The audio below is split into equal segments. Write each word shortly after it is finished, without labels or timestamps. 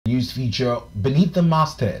news feature Beneath the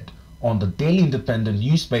Masthead on the Daily Independent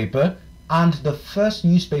newspaper, and the First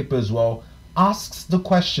newspaper as well asks the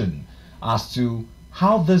question as to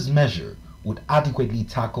how this measure would adequately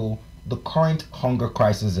tackle the current hunger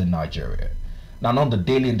crisis in Nigeria. Now, on the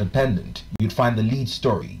Daily Independent, you'd find the lead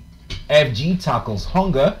story. FG tackles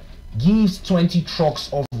hunger, gives 20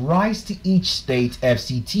 trucks of rice to each state.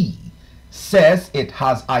 FCT says it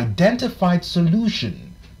has identified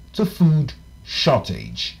solution to food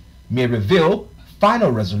shortage. May reveal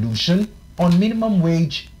final resolution on minimum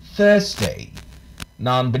wage Thursday.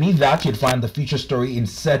 Now, beneath that, you'd find the feature story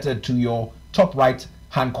inserted to your top right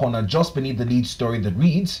hand corner, just beneath the lead story, that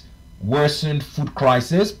reads, worsened food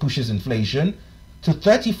crisis pushes inflation to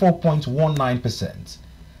 34.19%.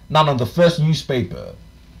 Now, on the First newspaper,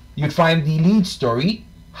 you'd find the lead story,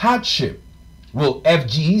 hardship. Will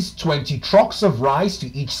FG's 20 trucks of rice to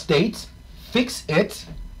each state fix it?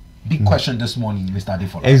 Big question this morning, Mr.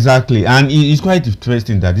 Adefola. Exactly, and it's quite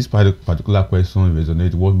interesting that this particular question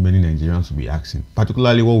resonates what many Nigerians will be asking,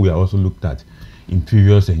 particularly what we have also looked at in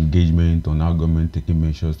previous engagement on our government taking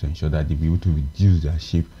measures to ensure that they be able to reduce their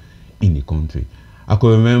sheep in the country. I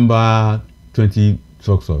could remember 20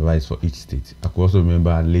 trucks of rice for each state. I could also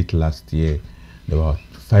remember late last year there were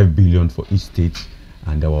 5 billion for each state,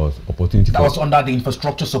 and there was opportunity that was under the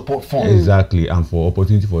infrastructure support fund. Exactly, and for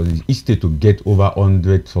opportunity for each state to get over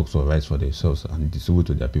 100 trucks of rice for themselves and distribute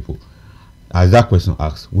to their people. As that question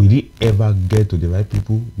asks, will it ever get to the right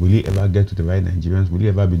people? Will it ever get to the right Nigerians? Will it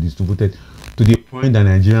ever be distributed to the point that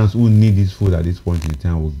Nigerians who need this food at this point in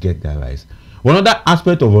time will get their rice? One other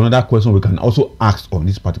aspect of another question we can also ask on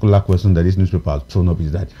this particular question that this newspaper has thrown up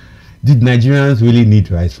is that, did Nigerians really need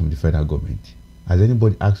rice from the federal government? Has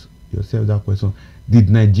anybody asked yourself that question? Did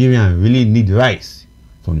Nigerians really need rice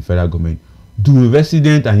from the federal government? Do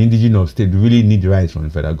resident and indigenous of state really need rice from the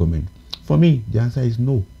federal government? For me, the answer is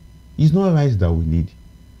no. It's not rice that we need.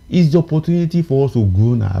 It's the opportunity for us to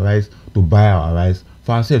grow our rice, to buy our rice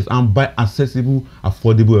for ourselves, and buy accessible,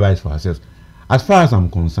 affordable rice for ourselves. As far as I'm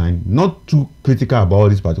concerned, not too critical about all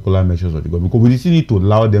these particular measures of the government, because we still need to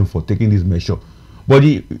allow them for taking this measure. But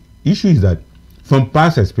the issue is that from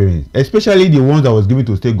past experience, especially the ones that was given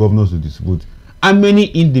to state governors to distribute, and many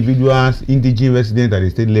individuals, indigenous residents at the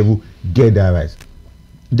state level get their rights.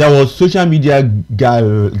 There was social media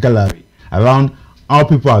gallery around how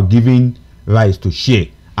people are giving rice to share,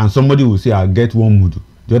 and somebody will say, I'll get 1 mudu,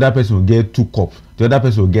 the other person will get 2 cups, the other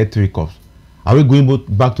person will get 3 cups. Are we going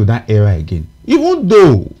back to that era again? Even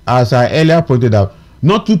though, as I earlier pointed out,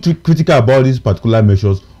 not too critical about these particular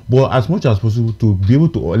measures, but as much as possible to be able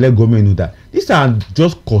to let government know that these are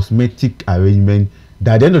just cosmetic arrangements,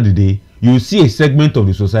 that at the end of the day, you see a segment of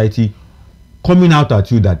the society coming out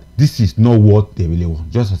at you that this is not what they really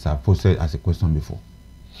want, just as I posted as a question before.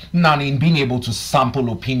 Now, in being able to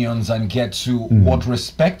sample opinions and get to what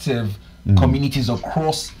respective communities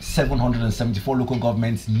across 774 local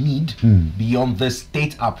governments need beyond this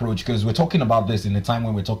state approach, because we're talking about this in a time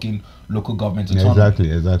when we're talking local government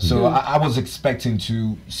autonomy. Exactly. So I was expecting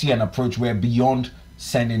to see an approach where beyond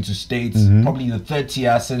sending to states, probably the third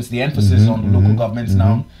tier, since the emphasis on local governments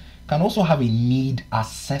now, can also have a need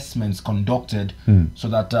assessments conducted so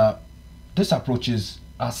that this approaches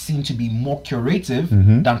are seen to be more curative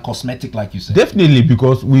than cosmetic, like you said. Definitely,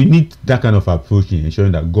 because we need that kind of approach in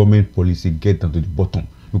ensuring that government policy get down to the bottom.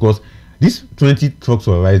 Because these 20 trucks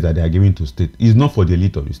of rice that they are giving to state is not for the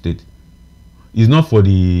elite of the state. It's not for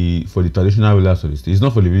the traditional rulers of the state. It's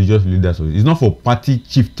not for the religious leaders of the state. It's not for party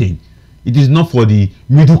chieftain. It is not for the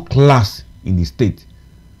middle class in the state.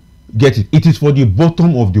 Get it? It is for the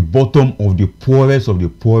bottom of the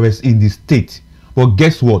poorest in the state. But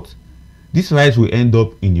guess what? This rice will end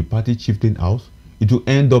up in the party chieftain house. It will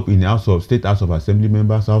end up in the State House of Assembly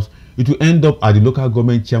members' house. It will end up at the local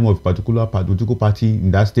government chairman of a particular political party in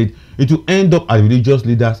that state. It will end up at the religious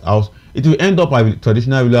leader's house. It will end up at the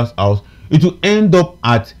traditional ruler's house. It will end up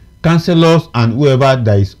at councillors and whoever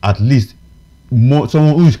there is at least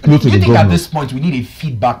someone who is close to the government. Do you think at this point we need a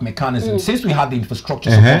feedback mechanism? Since we had the infrastructure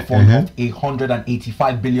support fund of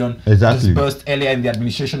 185 billion disbursed earlier in the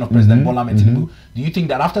administration of President Bola Ahmed Tinubu, do you think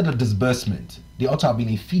that after the disbursement there ought to have been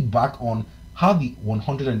a feedback on how the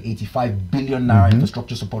 185 billion naira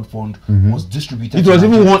infrastructure support fund was distributed? It was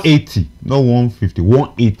even 180, not 150,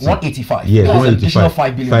 180. 185. Yes, 185. Additional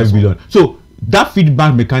 5 billion. 5 billion. So that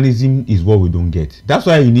feedback mechanism is what we don't get. That's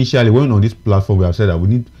why initially when on this platform we have said that we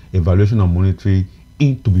need evaluation and monitoring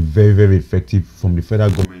to be very, very effective from the federal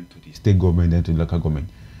government to the state government and to the local government.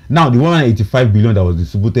 Now, the 185 billion that was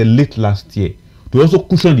distributed late last year to also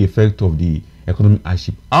cushion the effect of the economic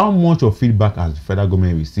hardship, how much of feedback has the federal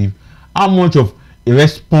government received? How much of a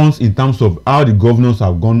response in terms of how the governors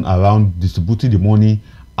have gone around distributing the money,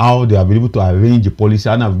 how they have been able to arrange the policy,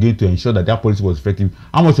 and have been to ensure that that policy was effective,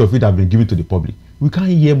 how much of it have been given to the public. We can't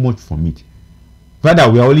hear much from it.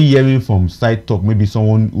 Rather, we are only hearing from side talk, maybe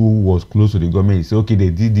someone who was close to the government say, okay,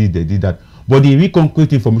 they did this, they did that. But the real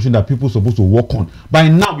concrete information that people are supposed to work on, by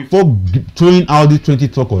now, before throwing out this 20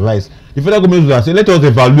 truck of rice, the federal government will say, let us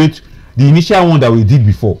evaluate the initial one that we did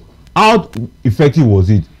before. How effective was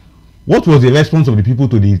it? What was the response of the people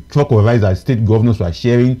to the truck of rice that state governors were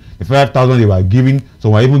sharing, the 5,000 they were giving,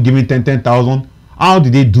 some were even giving 10,000? How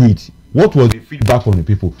did they do it? What was the feedback from the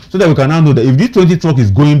people? So that we can now know that if this 20 truck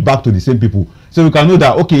is going back to the same people, so we can know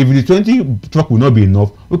that, okay, if the 20 truck will not be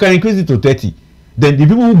enough, we can increase it to 30. Then the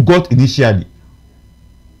people who got initially,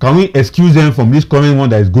 can we excuse them from this current one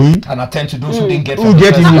that is going and attend to those who didn't get in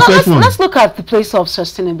the first one? Let's look at the place of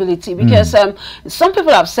sustainability, because some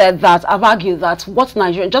people have said that, I've argued that what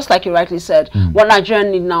Nigeria, just like you rightly said, what Nigeria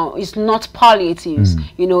need now is not palliatives.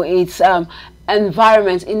 You know, it's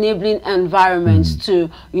environment, enabling environments to,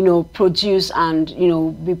 you know, produce and, you know,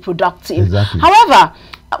 be productive. Exactly. However,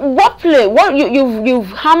 you've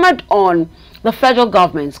hammered on the federal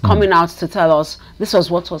government coming out to tell us this was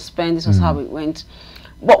what was spent, this was how it went.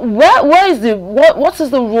 But what is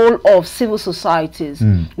the role of civil societies?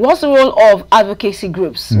 What's the role of advocacy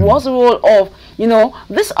groups? What's the role of, you know,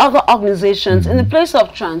 these other organizations in the place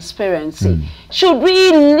of transparency? Should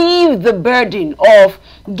we leave the burden of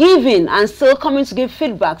giving and still coming to give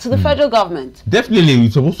feedback to the federal government? Definitely,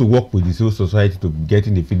 we're supposed to work with the civil society to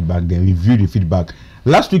getting the feedback, then review the feedback.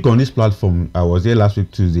 Last week on this platform, I was there last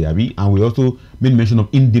week Tuesday, Abby, and we also made mention of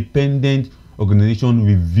independent organization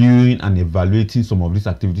reviewing and evaluating some of these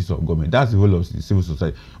activities of government. That's the role of the civil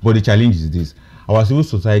society. But the challenge is this: our civil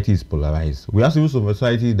society is polarized. We have civil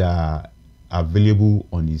society that are available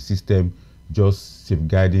on the system, just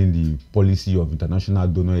safeguarding the policy of international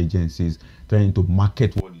donor agencies, trying to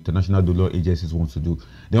market what the international donor agencies want to do.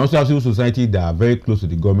 They also have civil society that are very close to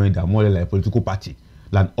the government, that are more like a political party,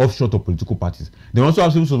 like offshore of political parties. They also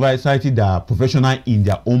have civil society that are professional in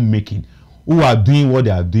their own making, who are doing what they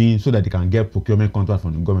are doing so that they can get procurement contract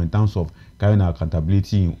from the government in terms of carrying out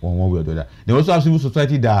accountability on one way or the other. They also have civil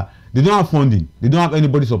society that they don't have funding, they don't have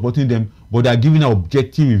anybody supporting them, but they are giving an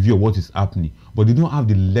objective review of what is happening, but they don't have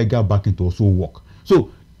the legal backing to also work. So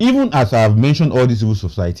even as I have mentioned all this civil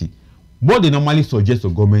society, what they normally suggest to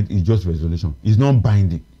government is just resolution. It's not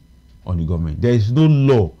binding on the government. There is no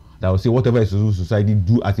law that will say whatever a civil society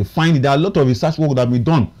do as a finding. There are a lot of research work that have been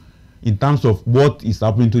done in terms of what is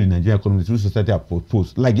happening to the Nigerian economy. The civil society have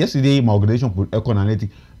proposed. Like yesterday, my organization, Econ Analytics,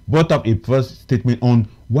 brought up a first statement on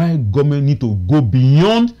why government need to go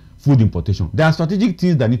beyond food importation. There are strategic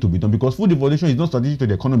things that need to be done, because food importation is not strategic to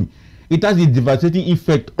the economy. It has a devastating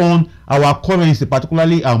effect on our currency,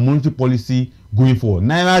 particularly our monetary policy going forward.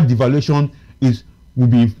 Naira devaluation will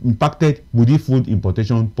be impacted with the food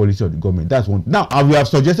importation policy of the government. That's one. Now, we have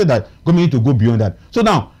suggested that government need to go beyond that. So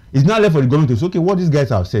now, it's not left for the government to say, okay, what these guys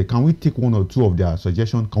have said, can we take one or two of their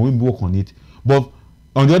suggestions? Can we work on it? But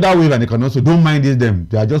on the other way, and they can also don't mind this them.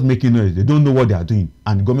 They are just making noise. They don't know what they are doing,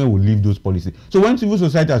 and the government will leave those policies. So when civil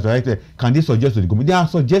society has directed, can they suggest to the government? They are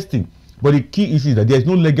suggesting, but the key issue is that there is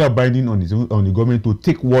no legal binding on the government to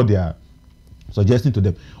take what they are suggesting to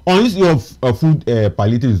them. On this of food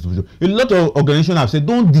palliative distribution, a lot of organizations have said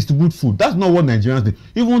don't distribute food. That's not what Nigerians do.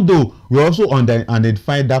 Even though we also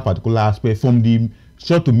identified that particular aspect from the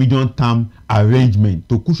short to medium term arrangement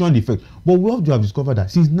to cushion the effect. But we have discovered that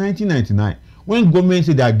since 1999, when government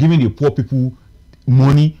say they are giving the poor people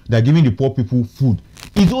money, they are giving the poor people food,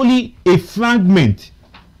 it's only a fragment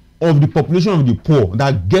of the population of the poor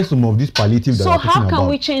that gets some of this palliative. So how can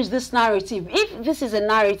we change this narrative? If this is a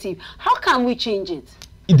narrative, how can we change it?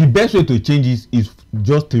 The best way to change it is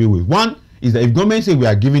just three ways. One is that if government say we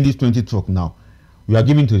are giving this 20 truck now, we are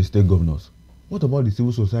giving to the state governors. What about the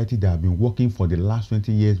civil society that have been working for the last 20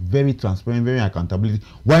 years, very transparent, very accountability?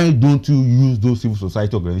 Why don't you use those civil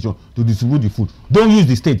society organizations to distribute the food? Don't use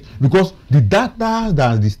the state, because the data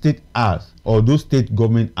that the state has, or those state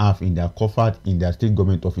government have in their covered in their state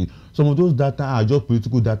government office, some of those data are just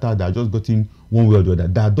political data that are just gotten one way or the other.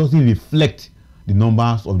 That doesn't reflect the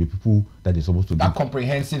numbers of the people that they're supposed to that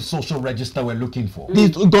comprehensive social register we're looking for. See,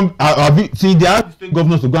 they have state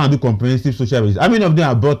governors to go and do comprehensive social register. How many of them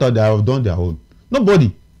are brought out that have done their own?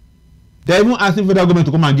 Nobody. They're even asking federal government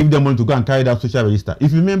to come and give them money to go and carry that social register.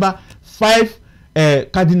 If you remember, 5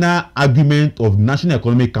 cardinal argument of National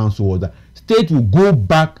Economic Council was that state will go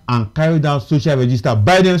back and carry that social register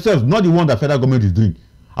by themselves, not the one that federal government is doing.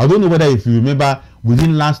 I don't know whether if you remember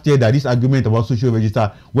within last year that this argument about social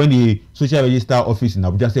register, when the social register office in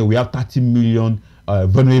Abuja said we have 30 million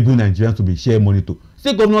vulnerable Nigerians to be sharing money to.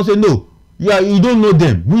 State government say no, you don't know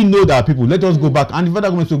them. We know that people. Let us go back. And the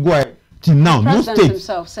federal government will go ahead. Till now, no state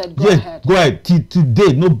himself said go ahead. Go ahead. Till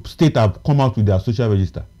today, no state have come out with their social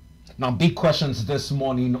register. Now, big questions this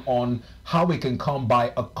morning on how we can come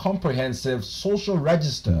by a comprehensive social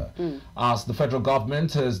register, as the federal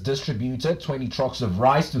government has distributed 20 trucks of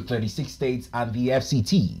rice to 36 states and the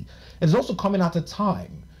FCT. It's also coming at a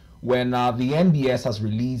time when the NBS has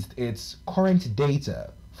released its current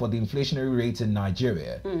data for the inflationary rate in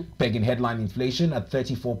Nigeria, pegging headline inflation at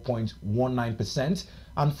 34.19%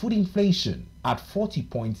 and food inflation at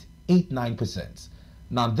 40.89%.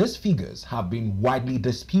 Now, these figures have been widely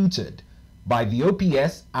disputed by the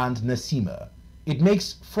OPS and NASIMA. It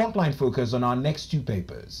makes frontline focus on our next two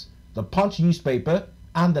papers, the Punch newspaper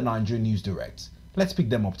and the Nigerian News Direct. Let's pick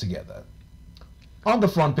them up together. On the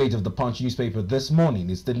front page of the Punch newspaper this morning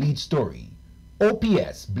is the lead story.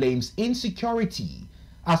 OPS blames insecurity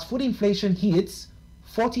as food inflation hits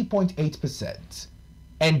 40.8%.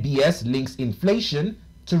 NBS links inflation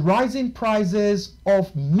to rising prices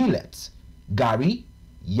of millet, garri,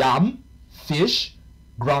 yam, fish,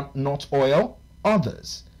 groundnut oil,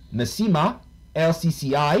 others. NASIMA,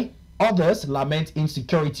 LCCI, others lament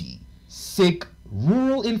insecurity, seek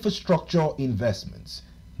rural infrastructure investments.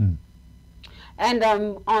 And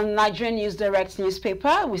on Nigerian News Direct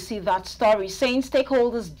newspaper, we see that story saying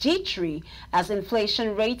stakeholders jittery as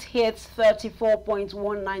inflation rate hits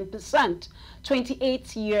 34.19%,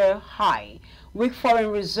 28-year high. Weak foreign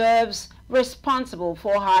reserves responsible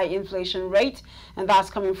for high inflation rate, and that's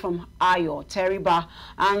coming from Ayo Teriba.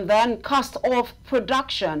 And then cost of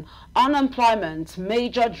production, unemployment,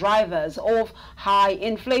 major drivers of high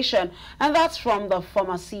inflation, and that's from the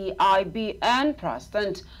former CIBN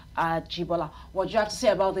president Jibola. What do you have to say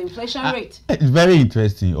about the inflation rate? It's very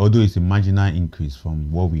interesting, although it's a marginal increase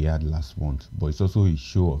from what we had last month, but it's also a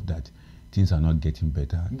show of that things are not getting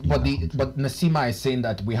better. But NASIMA is saying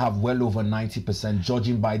that we have well over 90%,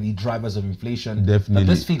 judging by the drivers of inflation. Definitely. But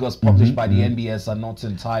these figures published by the NBS are not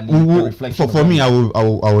entirely a reflection. For me, I will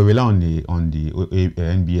rely on the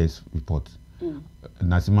NBS report.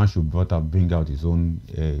 NASIMA should bring out his own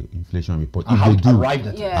inflation report. If how they do, arrived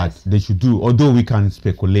at yes. they should do. Although we can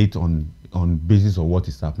speculate on basis of what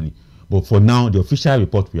is happening, but for now, the official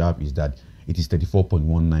report we have is that it is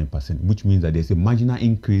 34.19%, which means that there's a marginal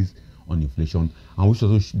increase on inflation, and which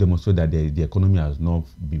also demonstrate that the economy has not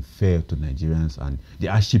been fair to Nigerians, and the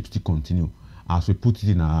hardships still continue. As we put it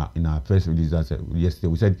in our press release yesterday,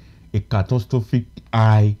 we said a catastrophic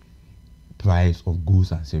high price of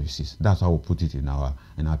goods and services. That's how we put it in our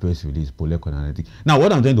press release. Now,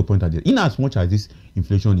 what I'm trying to point out is, in as much as this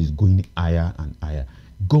inflation is going higher and higher,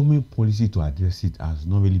 government policy to address it has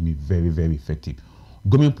not really been very, very effective.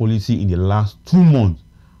 Government policy in the last 2 months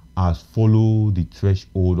has followed the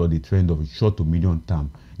threshold or the trend of a short to medium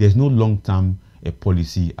term. There's no long-term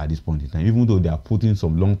policy at this point in time, even though they are putting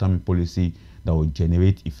some long-term policy that will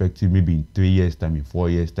generate effective maybe in 3 years' time, in 4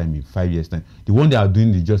 years' time, in 5 years' time. The one they are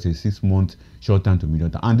doing is just a 6-month short-term to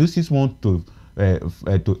medium term. And this 6 months to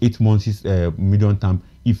 8 months medium term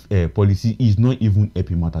if policy is not even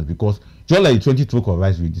helping matters, because just like the 20 truck of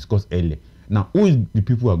rice we discussed earlier, now who is the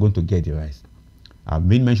people who are going to get the rice? I've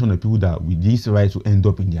made mention of people that with this rice will end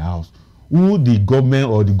up in their house. Who the government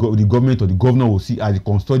or the government or the governor will see as the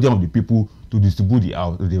custodian of the people to distribute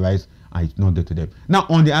the rice, and it's not there to them. Now,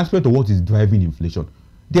 on the aspect of what is driving inflation,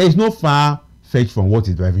 there is no far fetch from what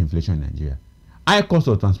is driving inflation in Nigeria. High cost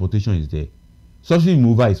of transportation is there. Subsidy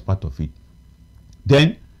removal is part of it.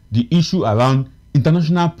 Then the issue around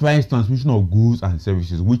international price transmission of goods and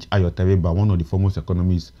services, which Ayo Teriba, one of the foremost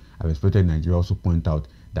economists I respected in Nigeria, also point out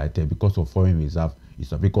that because of foreign reserve,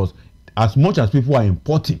 is because as much as people are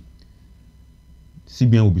importing,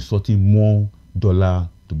 CBN will be sorting more dollar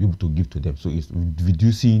to be able to give to them. So it's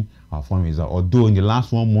reducing our foreign reserve. Although in the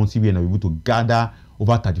last 1 month, CBN are able to gather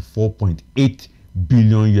over 34.8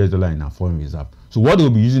 billion US dollars in our foreign reserve. So what they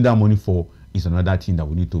will be using that money for is another thing that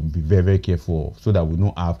we need to be very, very careful of, so that we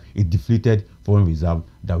don't have a deflated foreign reserve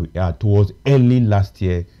that we had towards early last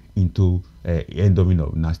year into end of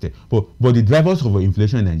last year. But the drivers of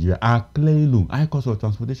inflation in Nigeria are clearly low. High cost of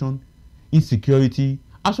transportation, insecurity,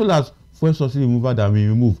 as well as fuel subsidy removal that we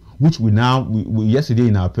remove, which we yesterday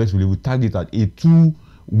in our press release we tagged it as a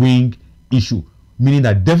two-wing issue, meaning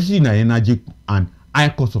that deficit in energy and high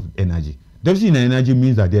cost of energy. Deficit in energy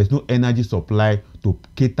means that there is no energy supply to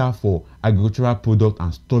cater for agricultural product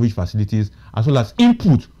and storage facilities, as well as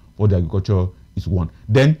input for the agriculture is one.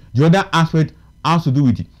 Then the other aspect has to do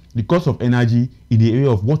with the cost of energy in the area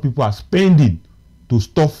of what people are spending to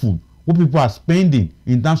store food, what people are spending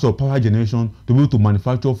in terms of power generation to be able to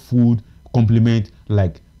manufacture food, complement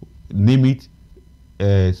like, name it,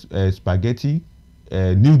 spaghetti,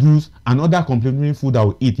 noodles, and other complementary food that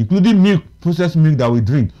we eat, including milk, processed milk that we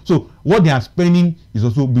drink. So what they are spending is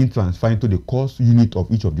also being transferred to the cost unit of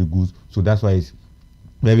each of the goods. So that's why it's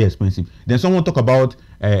very expensive. Then someone talk about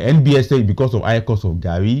NBSA because of high cost of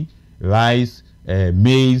garri, rice,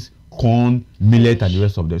 maize, corn, millet, and the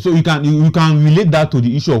rest of them. So you can relate that to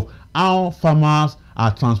the issue of how farmers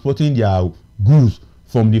are transporting their goods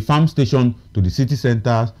from the farm station to the city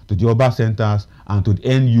centers, to the urban centers, and to the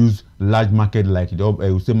end-use large market like the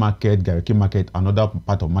Use market, Garri market, another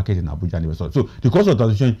part of market in Abuja and the rest of it. So the cost of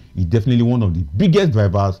transportation is definitely one of the biggest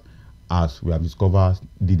drivers, as we have discovered,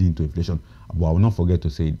 leading to inflation. But I will not forget to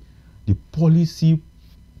say the policy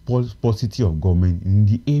paucity of government in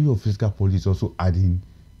the area of fiscal policy is also adding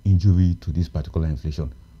injury to this particular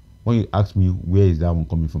inflation. When you ask me where is that one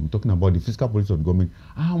coming from, I'm talking about the fiscal policy of the government.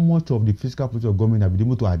 How much of the fiscal policy of government have been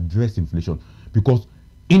able to address inflation? Because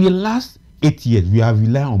in the last 8 years, we have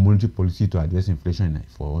relied on monetary policy to address inflation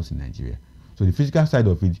for us in Nigeria. So the fiscal side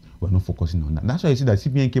of it, we're not focusing on that. That's why you see that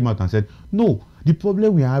CBN came out and said, no, the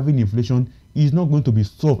problem we are having inflation is not going to be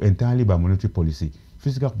solved entirely by monetary policy.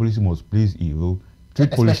 Fiscal policy must play a role.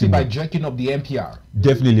 Especially by jerking up the MPR.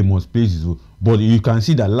 Definitely must play his role. But you can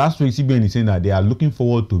see that last week CBN is saying that they are looking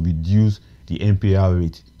forward to reduce the MPR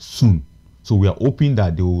rate soon. So we are hoping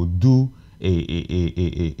that they will do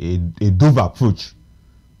a dove approach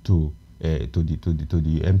to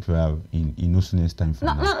the MPR in no soonest time from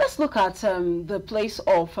now. Now let's look at the place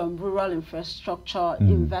of rural infrastructure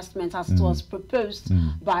investment as it was proposed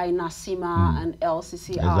by NASIMA and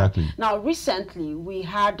LCCI. Exactly. Now recently we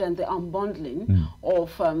had the unbundling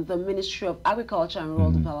of the Ministry of Agriculture and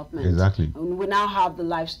Rural Development. Exactly. And we now have the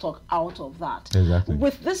livestock out of that. Exactly.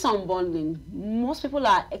 With this unbundling, most people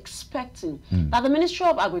are expecting that the Ministry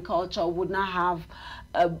of Agriculture would now have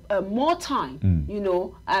more time, you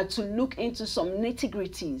know, to look into some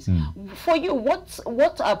nitty-gritties. For you,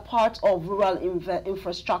 what a part of rural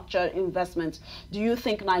infrastructure investment do you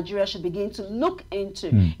think Nigeria should begin to look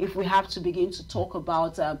into if we have to begin to talk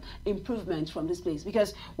about improvement from this place?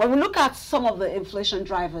 Because when we look at some of the inflation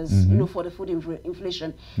drivers, you know, for the food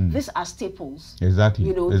inflation, these are staples. Exactly.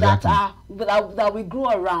 You know, exactly. that we grow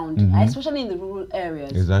around, especially in the rural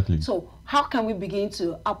areas. Exactly. So how can we begin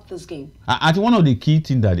to up this game? I think one of the key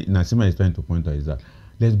things that NASIMA is trying to point out is that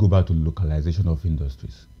let's go back to localization of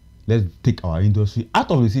industries. Let's take our industry out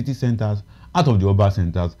of the city centers, out of the urban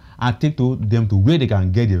centers, and take them to where they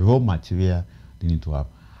can get the raw material they need to have.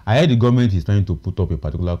 I heard the government is trying to put up a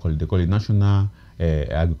particular they call it National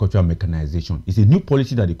Agricultural Mechanization. It's a new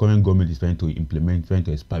policy that the current government is trying to implement, trying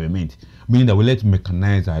to experiment, meaning that we let's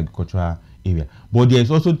mechanize our agricultural area. But there is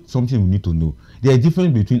also something we need to know. There is a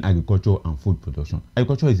difference between agriculture and food production.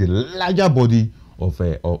 Agriculture is a larger body of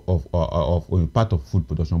part of food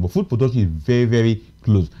production, but food production is very, very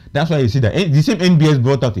close. That's why you see that the same NBS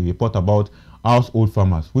brought out a report about household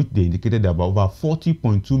farmers, which they indicated that about over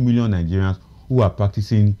 40.2 million Nigerians who are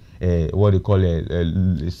practicing what they call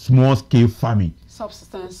a small-scale farming.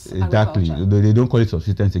 Subsistence Exactly. They don't call it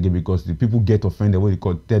subsistence again because the people get offended when they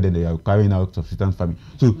tell them they are carrying out subsistence farming.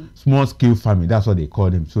 So small-scale farming, that's what they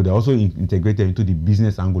call them. So they're also integrated into the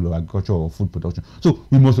business angle of agriculture or food production. So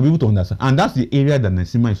we must be able to understand. And that's the area that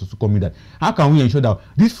NASIMA is also coming at. How can we ensure that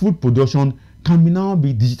this food production can now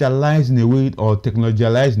be digitalized in a way or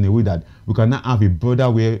technologicalized in a way that we can now have a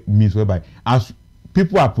broader means whereby as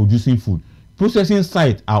people are producing food, processing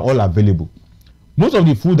sites are all available. Most of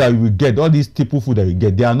the food that we get, all these staple food that we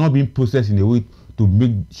get, they are not being processed in a way to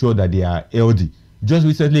make sure that they are healthy. Just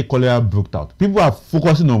recently, cholera broke out. People are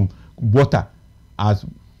focusing on water,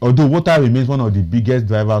 although water remains one of the biggest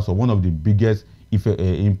drivers or one of the biggest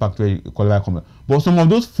impact where cholera comes. But some of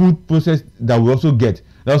those food processed that we also get,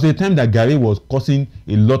 there was a time that garri was causing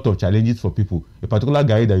a lot of challenges for people. A particular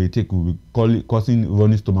garri that you take will be causing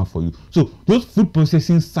running stomach for you. So those food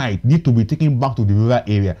processing sites need to be taken back to the rural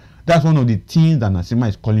area. That's one of the things that NASIMA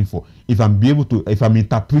is calling for. If I'm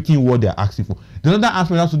interpreting what they're asking for. The other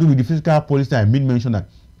aspect has to do with the fiscal policy. I made mention that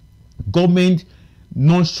government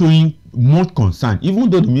not showing much concern,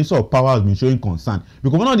 even though the Minister of Power has been showing concern.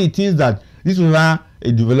 Because one of the things that this rural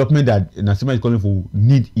development that NASIMA is calling for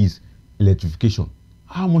need is electrification.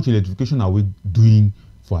 How much electrification are we doing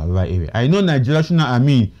for our rural area? I know Nigeria,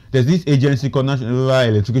 there's this agency called National Rural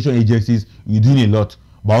Electrification Agencies. You're doing a lot.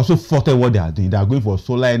 But also thwarted what they are doing. They are going for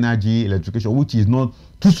solar energy, electrification, which is not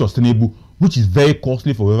too sustainable, which is very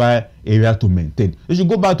costly for rural area to maintain. They should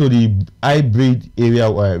go back to the hybrid area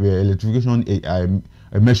electrification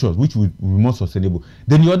measures, which will be more sustainable.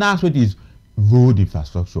 Then the other aspect is road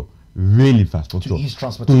infrastructure. rail infrastructure to ease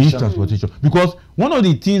transportation. Because one of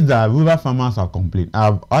the things that rural farmers have complained,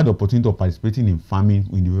 I've had the opportunity of participating in farming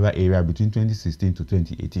in the rural area between 2016 to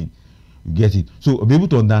 2018. You get it? So I'll be able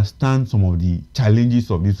to understand some of the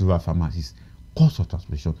challenges of these rural farmers is cost of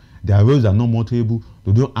transportation. Their roads are not motorable.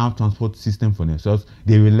 They don't have transport system for themselves.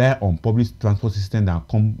 They rely on public transport system that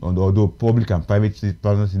come, although public and private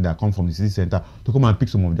transport system that come from the city center to come and pick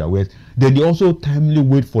some of their wares. Then they also timely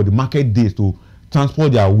wait for the market days to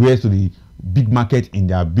transport their wares to the big market in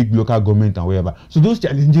their big local government and wherever. So those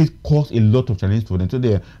challenges cause a lot of challenge for them. So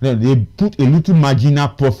they put a little marginal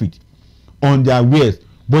profit on their wares.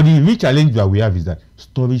 But the real challenge that we have is that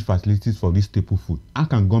storage facilities for this staple food. How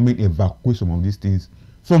can government evacuate some of these things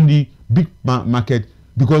from the big market?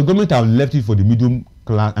 Because government have left it for the middle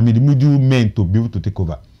class, the middle men to be able to take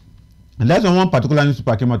over. And that's when one particular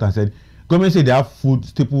newspaper came out and said, government said they have food,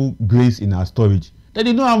 staple grains in our storage. That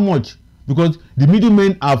they don't have much because the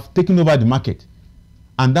middlemen have taken over the market.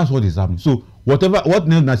 And that's what is happening. So what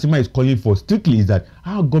Nasima is calling for strictly is that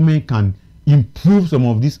our government can improve some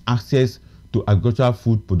of this access to agricultural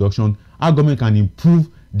food production. Our government can improve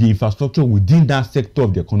the infrastructure within that sector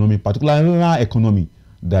of the economy, particularly rural economy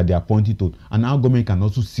that they are pointing to. And our government can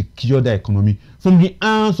also secure the economy from the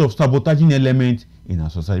hands of sabotaging elements in our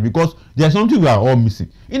society. Because there's something we are all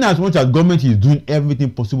missing. In as much as government is doing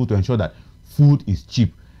everything possible to ensure that food is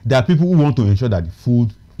cheap, there are people who want to ensure that the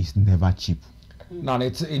food is never cheap. Now,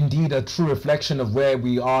 it's indeed a true reflection of where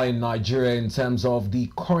we are in Nigeria in terms of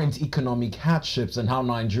the current economic hardships and how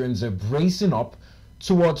Nigerians are bracing up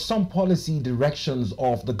towards some policy directions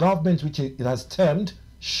of the government, which it has termed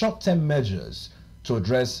short-term measures to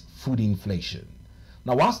address food inflation.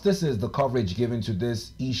 Now, whilst this is the coverage given to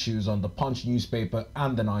these issues on the Punch newspaper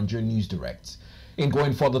and the Nigerian News Direct, in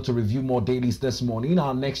going further to review more dailies this morning,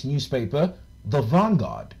 our next newspaper, The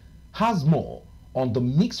Vanguard, has more on the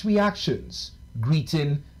mixed reactions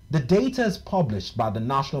greeting the data as published by the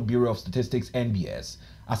National Bureau of Statistics (NBS)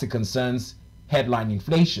 as it concerns headline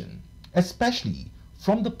inflation, especially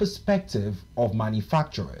from the perspective of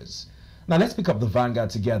manufacturers. Now let's pick up the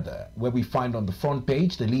Vanguard together, where we find on the front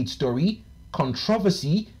page the lead story,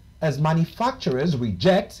 controversy as manufacturers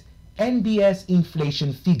reject NBS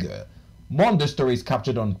inflation figure. More on this story is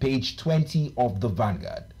captured on page 20 of the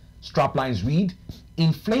Vanguard. Straplines read,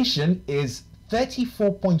 inflation is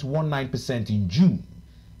 34.19% in June,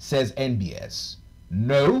 says NBS.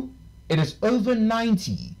 No, it is over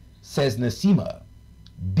 90, says Nasima.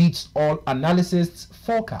 Beats all analysts'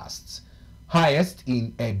 forecasts. Highest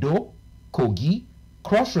in Edo, Kogi,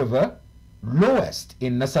 Cross River, lowest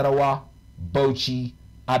in Nasarawa, Bauchi,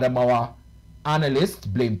 Adamawa. Analysts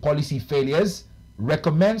blame policy failures,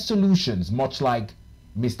 recommend solutions, much like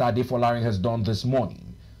Mr. Adefolarin has done this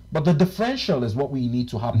morning. But the differential is what we need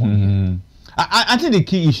to happen here. I think the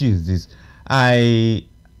key issue is this.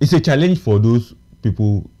 It's a challenge for those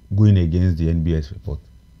people going against the NBS report.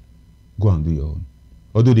 Go and do your own.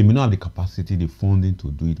 Although they may not have the capacity, the funding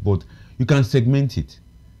to do it, but you can segment it.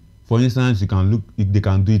 For instance, you can look, they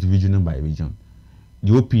can do it region by region.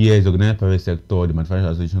 The OPS, the Organized Private Sector, the Manufacturing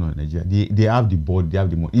Association of Nigeria, they have the board, they have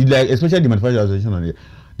the money. Like, especially the Manufacturing Association of Nigeria,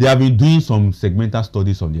 they have been doing some segmental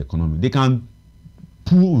studies of the economy. They can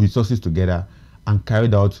pool resources together and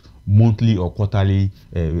carry out monthly or quarterly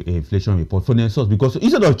inflation report for themselves. Because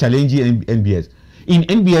instead of challenging NBS, in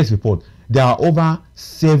NBS report, there are over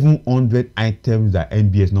 700 items that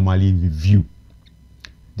NBS normally review.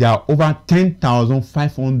 There are over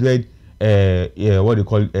 10,500 what they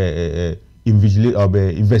call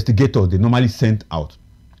investigators they normally sent out.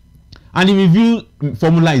 And the review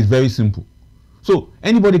formula is very simple. So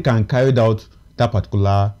anybody can carry out that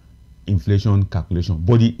particular inflation calculation.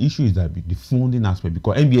 But the issue is that the funding aspect,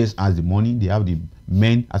 because NBS has the money, they have the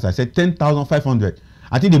men, as I said, 10,500.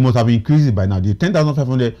 I think they must have increased it by now. The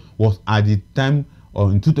 10,500 was at the time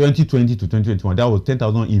in 2020 to 2021. That was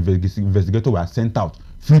 10,000 investigators were sent out.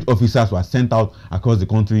 Field officers were sent out across the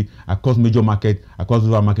country, across major market, across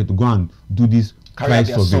rural market to go and do this price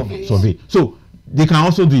survey. So they can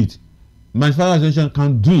also do it. Manufacturing Association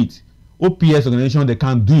can do it. OPS organization, they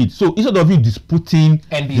can't do it. So instead of you disputing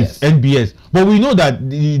NBS, but we know that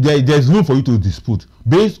there's room for you to dispute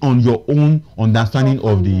based on your own understanding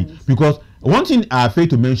of the, because one thing I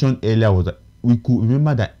failed to mention earlier was that we could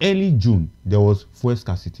remember that early June there was fuel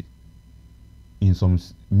scarcity in some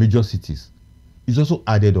major cities. It's also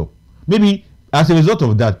added up. Maybe as a result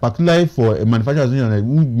of that, particularly for a manufacturer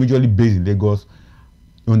majorly based in Lagos,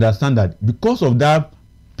 you understand that because of that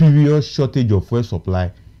period shortage of fuel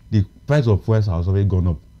supply, the price of fuel has already gone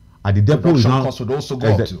up. At the depot is now, cost would also go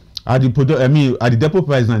up too. At the depot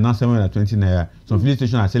price now 720 naira. Some filling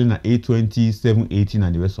stations are selling at 820, 718,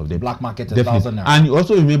 and the rest of them. Black market is 1,000 naira. And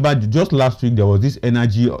also remember, just last week there was this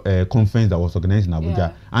energy conference that was organized in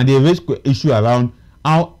Abuja, and they raised issue around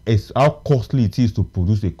how costly it is to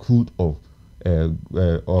produce a crude of oil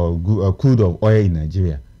in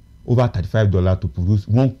Nigeria. Over $35 to produce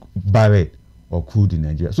 1 barrel of crude in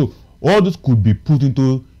Nigeria. So all this could be put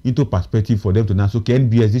into perspective for them to now. So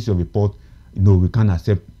NBS, this is your report. We can't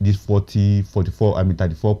accept this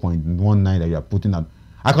 34.19 that you are putting out.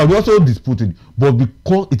 I can also dispute it, but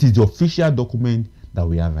because it is the official document that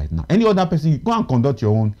we have right now. Any other person, you go and conduct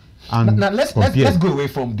your own. And now let's go away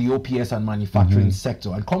from the OPS and manufacturing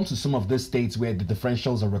sector and come to some of the states where the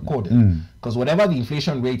differentials are recorded. Because whatever the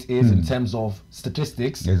inflation rate is in terms of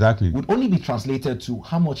statistics, would only be translated to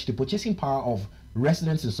how much the purchasing power of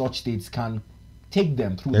residents in such states can take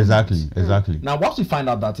them through. Exactly. Now, once we find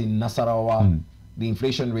out that in Nasarawa, the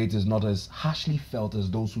inflation rate is not as harshly felt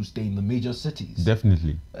as those who stay in the major cities.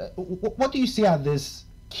 Definitely. What do you see are these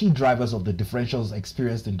key drivers of the differentials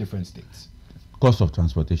experienced in different states? Cost of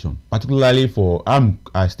transportation, particularly for I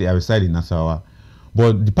reside in Nasarawa,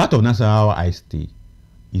 but the part of Nasarawa I stay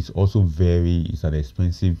is also it's an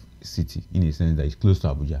expensive city in a sense that it's close to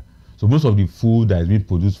Abuja. So most of the food that is being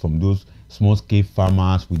produced from those small scale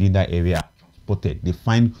farmers within that area, they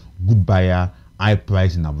find good buyer, high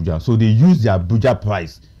price in Abuja. So they use the Abuja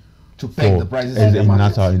price to peg the prices in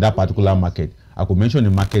Nasarawa, in that particular market. I could mention the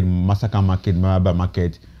market, Masaka market, Maraba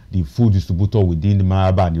market, the food distributor within the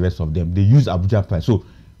Maraba and the rest of them. They use Abuja price. So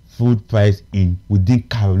food price within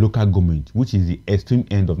local government, which is the extreme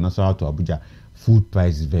end of Nasarawa to Abuja, food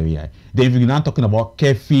price is very high. Then if you're now talking about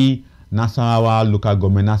Kefi, Nasarawa local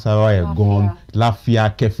government, Nasarawa, Egon,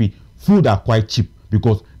 Lafia, Kefi, food are quite cheap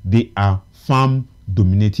because they are farm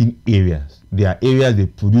dominating areas. They are areas they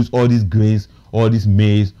produce all these grains, all this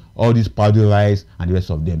maize, all this powdered rice, and the rest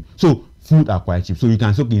of them. So food are quite cheap. So you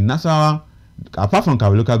can say in Nasarawa, apart from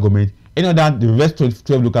Kawe local government, the rest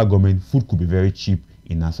 12 local government, food could be very cheap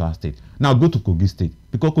in Nasarawa state. Now go to Kogi state,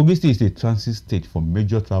 because Kogi state is a transit state for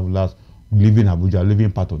major travelers living in Abuja,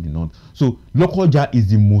 living part of the north. So Lokoja is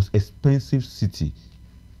the most expensive city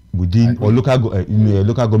within local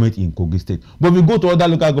government in Kogi state. But if you go to other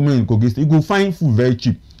local government in Kogi state, you will find food very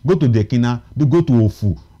cheap. Go to Dekina, go to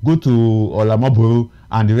Ofu, go to Olamaboro,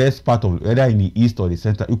 and the rest part of either in the east or the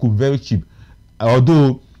center, it could be very cheap.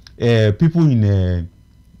 Although people in the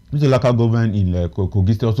local government in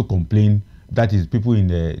Kogi state also complain. That is, people in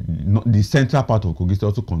the central part of Kogi state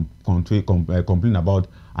also complain about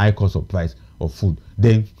high cost of price of food.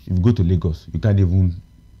 Then if you go to Lagos, you can't even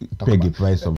peg a price of